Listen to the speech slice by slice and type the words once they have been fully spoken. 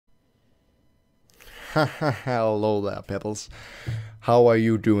Hello there, Pebbles. How are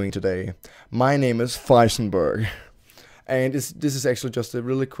you doing today? My name is Fisenberg, and this is actually just a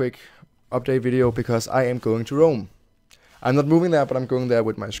really quick update video because I am going to Rome. I'm not moving there, but I'm going there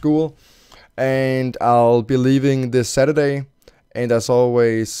with my school, and I'll be leaving this Saturday, and there's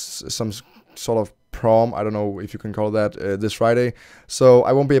always some sort of prom, I don't know if you can call that, this Friday, so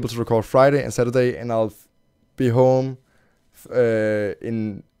I won't be able to record Friday and Saturday, and I'll be home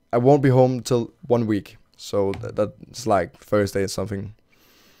I won't be home till 1 week, so that's like Thursday or something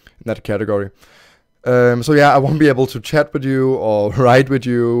in that category. So yeah, I won't be able to chat with you or write with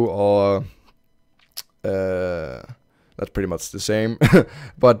you, or that's pretty much the same.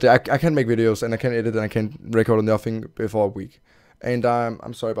 But I can make videos and I can edit and I can record nothing before a week, and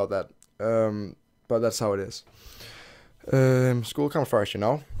I'm sorry about that. But that's how it is. School comes first, you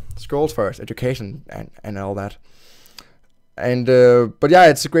know. School's first, education and all that. And but yeah,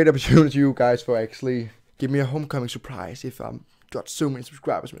 it's a great opportunity, you guys, for actually give me a homecoming surprise. If I got so many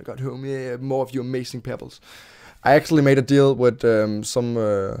subscribers when I got home, yeah, more of you amazing pebbles. I actually made a deal with some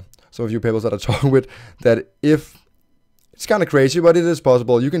of you pebbles that I talk with, that if it's kind of crazy, but it is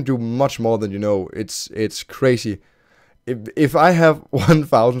possible, you can do much more than you know. It's crazy. If I have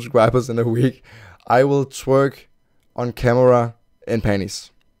 1,000 subscribers in a week, I will twerk on camera in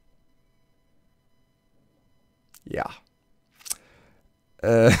panties. Yeah.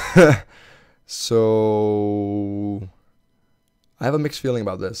 So I have a mixed feeling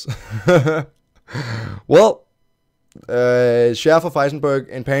about this. Well, share for Fisenberg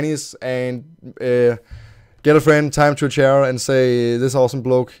in panties, and get a friend, time to a chair, and say this awesome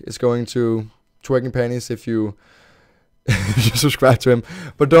bloke is going to twerk in panties if you if you subscribe to him.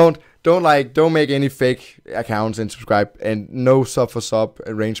 But don't make any fake accounts and subscribe, and no sub for sub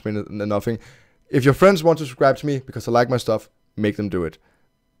arrangement and nothing. If your friends want to subscribe to me because they like my stuff, make them do it.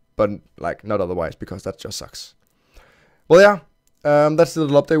 But like, not otherwise, because that just sucks. Well, yeah, that's the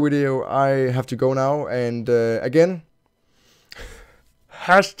little update video. I have to go now, and again,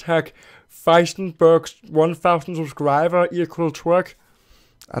 hashtag Fisenberg's 1,000 subscriber equal twerk.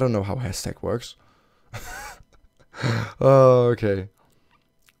 I don't know how hashtag works. Oh, okay.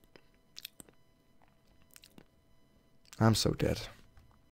 I'm so dead.